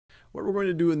What we're going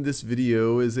to do in this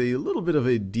video is a little bit of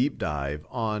a deep dive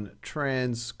on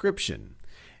transcription.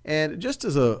 And just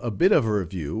as a bit of a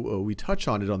review, we touch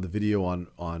on it on the video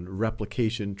on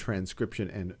replication, transcription,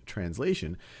 and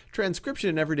translation. Transcription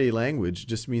in everyday language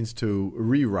just means to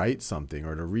rewrite something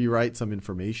or to rewrite some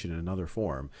information in another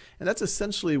form. And that's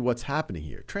essentially what's happening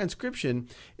here. Transcription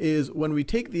is when we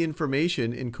take the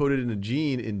information encoded in a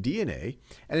gene in DNA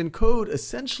and encode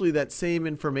essentially that same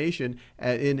information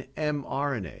in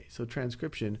mRNA. So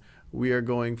transcription, we are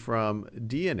going from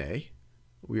DNA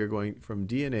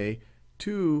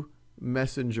to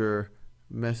messenger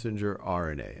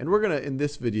RNA. And we're going to, in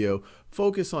this video,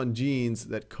 focus on genes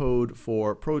that code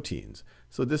for proteins.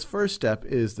 So this first step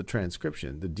is the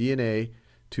transcription, the DNA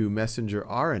to messenger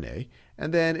RNA.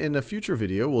 And then in a future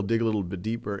video, we'll dig a little bit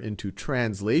deeper into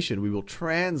translation. We will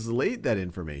translate that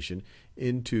information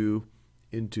into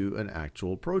an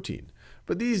actual protein.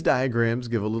 But these diagrams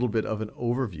give a little bit of an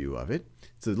overview of it.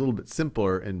 It's a little bit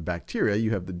simpler in bacteria.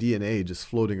 You have the DNA just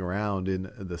floating around in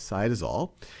the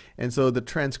cytosol. And so the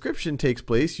transcription takes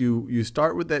place. You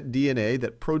start with that DNA,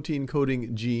 that protein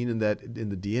coding gene in the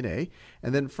DNA.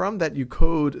 And then from that you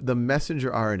code the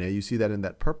messenger RNA. You see that in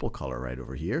that purple color right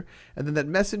over here. And then that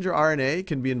messenger RNA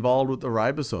can be involved with the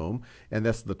ribosome, and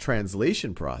that's the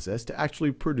translation process, to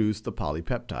actually produce the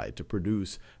polypeptide, to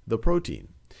produce the protein.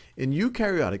 In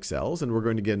eukaryotic cells, and we're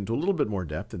going to get into a little bit more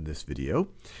depth in this video,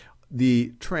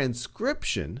 the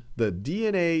transcription, the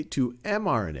DNA to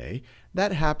mRNA,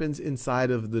 that happens inside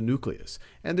of the nucleus.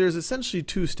 And there's essentially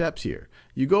two steps here.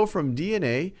 You go from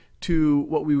DNA to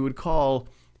what we would call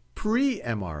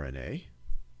pre-mRNA.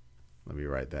 Let me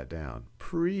write that down.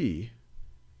 Pre-mRNA,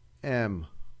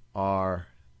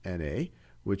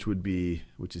 which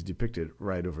is depicted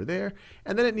right over there.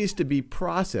 And then it needs to be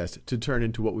processed to turn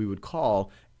into what we would call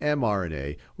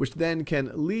mRNA, which then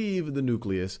can leave the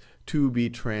nucleus to be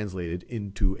translated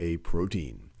into a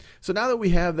protein. So now that we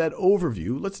have that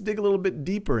overview, let's dig a little bit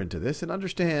deeper into this and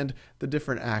understand the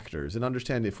different actors and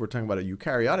understand, if we're talking about a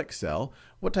eukaryotic cell,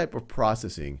 what type of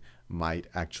processing might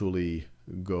actually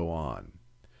go on.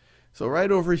 So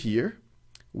right over here,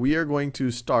 we are going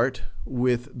to start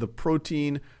with the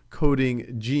protein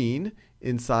coding gene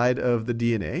inside of the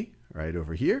DNA, right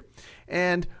over here.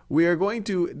 And we are going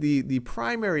to, the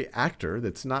primary actor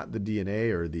that's not the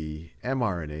DNA or the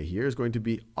mRNA here is going to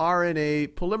be RNA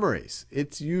polymerase.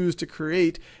 It's used to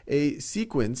create a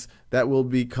sequence that will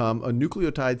become a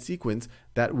nucleotide sequence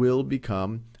that will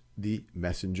become the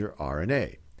messenger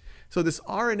RNA. So this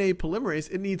RNA polymerase,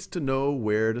 it needs to know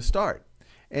where to start.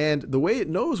 And the way it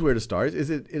knows where to start is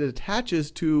it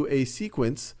attaches to a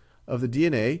sequence of the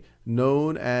DNA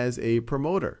known as a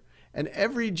promoter. And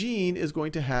every gene is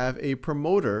going to have a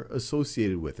promoter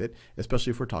associated with it,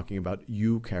 especially if we're talking about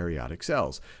eukaryotic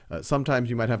cells. Sometimes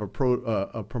you might have a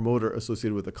promoter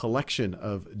associated with a collection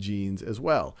of genes as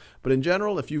well. But in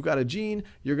general, if you've got a gene,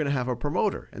 you're going to have a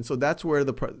promoter. And so that's how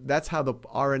the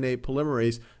RNA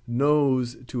polymerase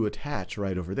knows to attach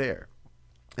right over there.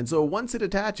 And so once it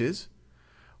attaches,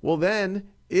 well, then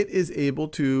it is able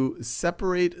to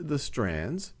separate the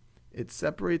strands. It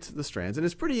separates the strands, and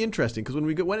it's pretty interesting because when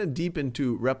we went deep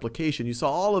into replication, you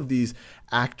saw all of these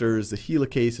actors, the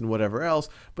helicase and whatever else,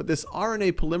 but this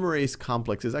RNA polymerase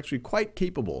complex is actually quite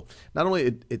capable. Not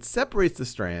only it separates the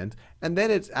strand, and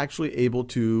then it's actually able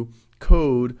to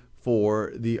code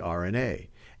for the RNA.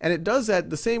 And it does that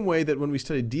the same way that when we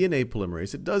study DNA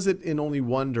polymerase, it does it in only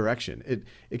one direction.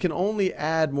 It can only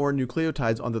add more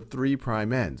nucleotides on the 3'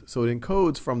 end. So it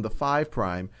encodes from the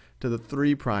 5' to the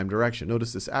 3' direction.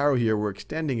 Notice this arrow here, we're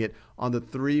extending it on the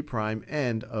 3'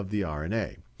 end of the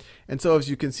RNA. And so as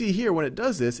you can see here, when it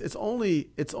does this, it's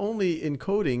only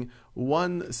encoding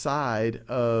one side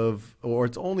of, or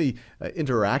it's only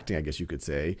interacting, I guess you could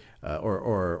say,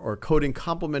 or coding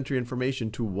complementary information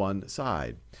to one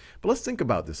side. But let's think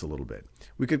about this a little bit.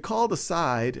 We could call the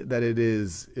side that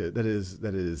is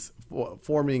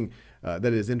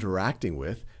interacting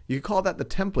with, you could call that the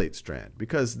template strand,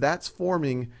 because that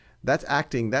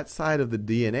side of the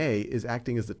DNA is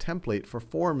acting as the template for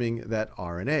forming that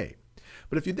RNA.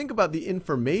 But if you think about the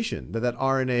information that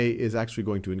RNA is actually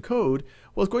going to encode,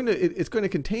 well, it's going to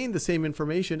contain the same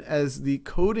information as the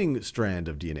coding strand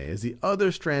of DNA, as the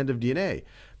other strand of DNA,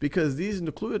 because these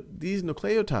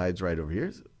nucleotides right over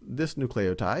here, this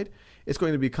nucleotide, it's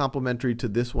going to be complementary to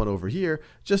this one over here,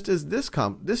 just as this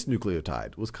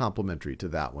nucleotide was complementary to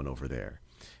that one over there.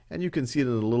 And you can see it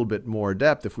in a little bit more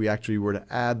depth if we actually were to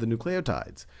add the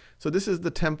nucleotides. So this is the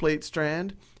template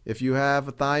strand. If you have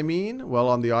a thymine, well,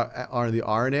 on the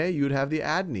RNA, you'd have the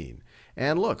adenine.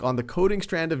 And look, on the coding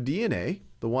strand of DNA,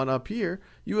 the one up here,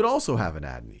 you would also have an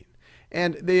adenine.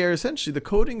 And they are essentially, the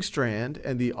coding strand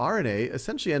and the RNA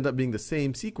essentially end up being the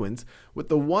same sequence, with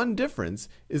the one difference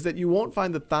is that you won't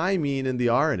find the thymine in the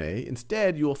RNA.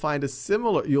 Instead, you'll find a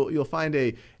similar, you'll find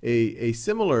a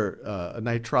similar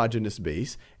nitrogenous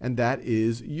base, and that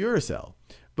is uracil.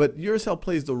 But uracil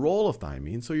plays the role of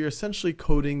thymine, so you're essentially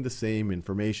coding the same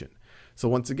information. So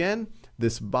once again,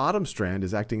 this bottom strand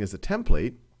is acting as a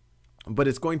template, but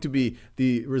it's going to be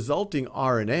the resulting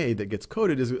RNA that gets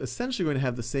coded is essentially going to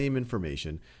have the same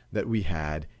information that we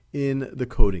had in the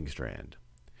coding strand.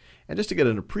 And just to get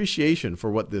an appreciation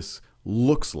for what this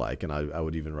looks like, and I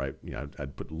would even write,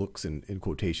 I'd put looks in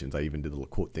quotations. I even did little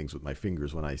quote things with my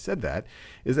fingers when I said that,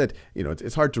 is that,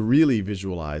 it's hard to really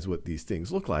visualize what these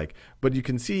things look like, but you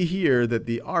can see here that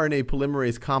the RNA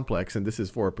polymerase complex, and this is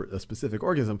for a specific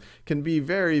organism, can be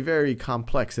very, very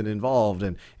complex and involved,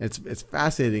 and it's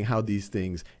fascinating how these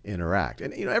things interact.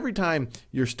 And, every time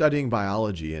you're studying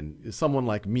biology and someone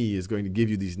like me is going to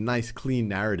give you these nice, clean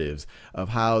narratives of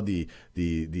how these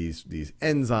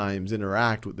enzymes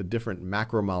interact with the different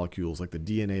macromolecules like the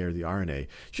DNA or the RNA, you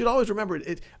should always remember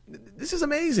this is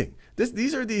amazing.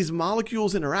 These are these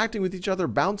molecules interacting with each other,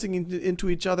 bouncing into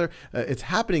each other. It's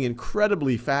happening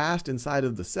incredibly fast inside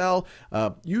of the cell.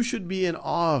 You should be in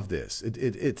awe of this.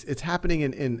 It's happening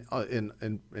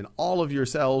in all of your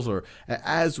cells, or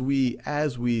as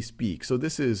we speak. So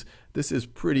this is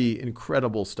pretty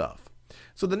incredible stuff.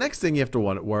 So the next thing you have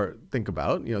to think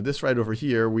about, this right over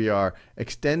here, we are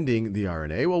extending the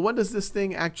RNA. Well, when does this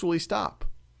thing actually stop?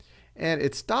 And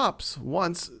it stops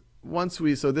once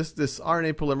so this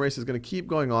RNA polymerase is going to keep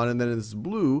going on, and then in this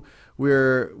blue,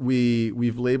 where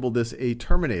we've labeled this a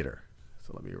terminator.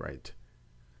 So let me write.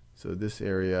 So this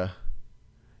area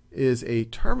is a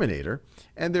terminator,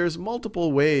 and there's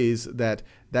multiple ways that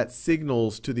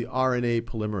signals to the RNA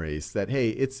polymerase that,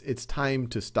 hey, it's time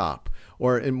to stop,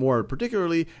 or and more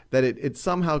particularly that it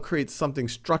somehow creates something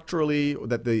structurally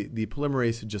that the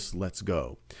polymerase just lets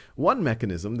go. One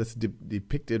mechanism that's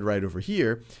depicted right over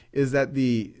here is that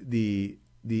the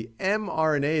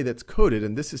mRNA that's coded,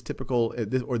 and this is typical,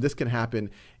 or this can happen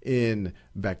in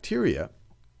bacteria,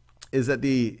 is that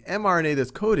the mRNA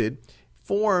that's coded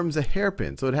forms a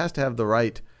hairpin. So it has to have the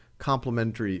right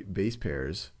complementary base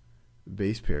pairs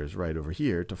right over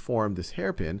here to form this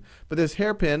hairpin. But this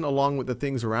hairpin, along with the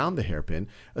things around the hairpin,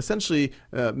 essentially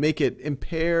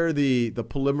impair the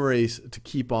polymerase to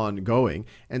keep on going.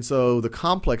 And so the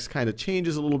complex kind of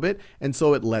changes a little bit, and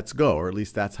so it lets go, or at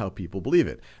least that's how people believe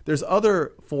it. There's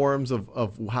other forms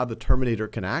of how the terminator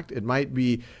can act. It might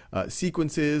be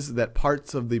sequences that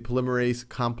parts of the polymerase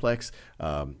complex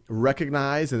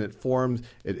recognize, and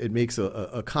it makes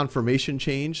a conformation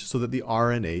change so that the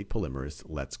RNA polymerase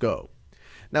lets go.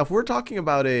 Now, if we're talking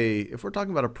about a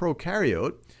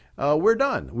prokaryote, we're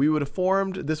done. We would have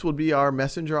formed, this would be our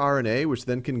messenger RNA, which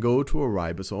then can go to a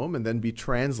ribosome and then be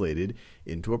translated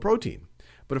into a protein.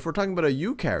 But if we're talking about a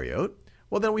eukaryote,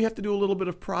 well, then we have to do a little bit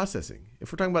of processing.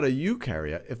 If we're talking about a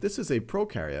eukaryote, if this is a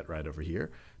prokaryote right over here,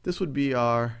 this would be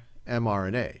our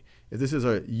mRNA. If this is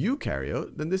a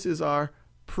eukaryote, then this is our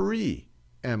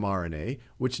pre-mRNA,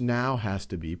 which now has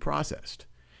to be processed.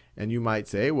 And you might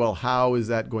say, well, how is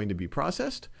that going to be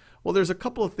processed? Well, there's a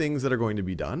couple of things that are going to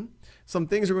be done. Some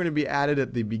things are going to be added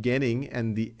at the beginning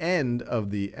and the end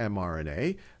of the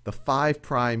mRNA. The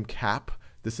 5' cap,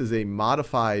 this is a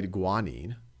modified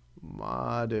guanine.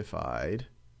 Modified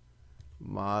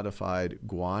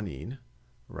guanine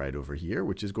right over here,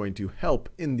 which is going to help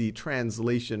in the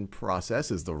translation process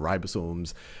as the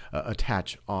ribosomes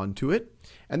attach onto it.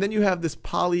 And then you have this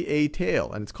poly A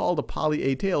tail, and it's called a poly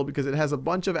A tail because it has a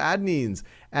bunch of adenines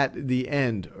at the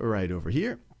end right over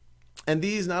here. And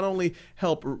these not only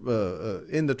help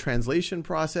in the translation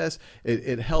process,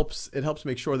 it helps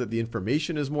make sure that the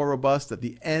information is more robust, that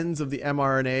the ends of the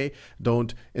mRNA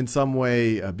don't in some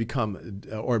way become,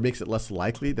 or makes it less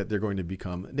likely that they're going to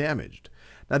become damaged.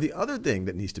 Now, the other thing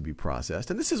that needs to be processed,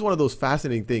 and this is one of those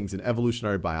fascinating things in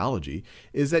evolutionary biology,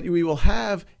 is that we will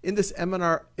have in this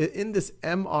mRNA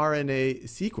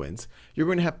sequence, you're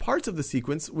going to have parts of the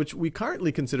sequence which we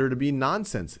currently consider to be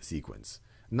nonsense sequences,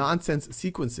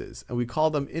 and we call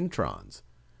them introns.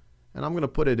 And I'm going to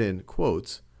put it in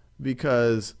quotes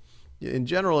because in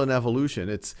general in evolution,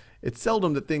 it's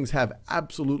seldom that things have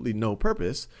absolutely no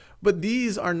purpose, but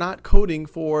these are not coding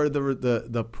for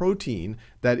the protein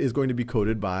that is going to be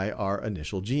coded by our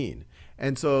initial gene.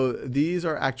 And so these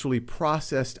are actually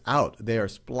processed out. They are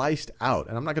spliced out.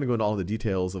 And I'm not going to go into all the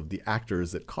details of the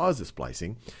actors that cause the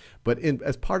splicing, but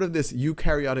as part of this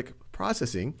eukaryotic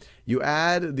processing, you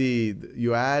add the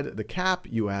cap,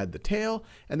 you add the tail,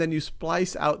 and then you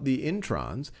splice out the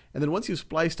introns. And then once you've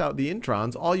spliced out the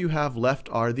introns, all you have left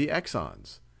are the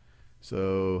exons.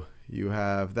 So you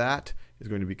have that is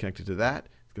going to be connected to that.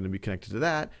 It's going to be connected to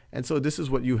that. And so this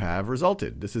is what you have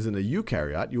resulted. This is in a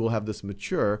eukaryote. You will have this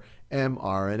mature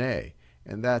mRNA.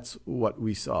 And that's what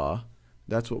we saw.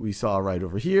 That's what we saw right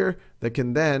over here. That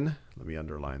can then, let me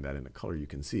underline that in a color you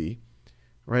can see,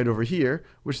 right over here,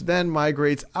 which then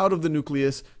migrates out of the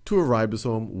nucleus to a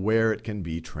ribosome where it can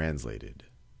be translated.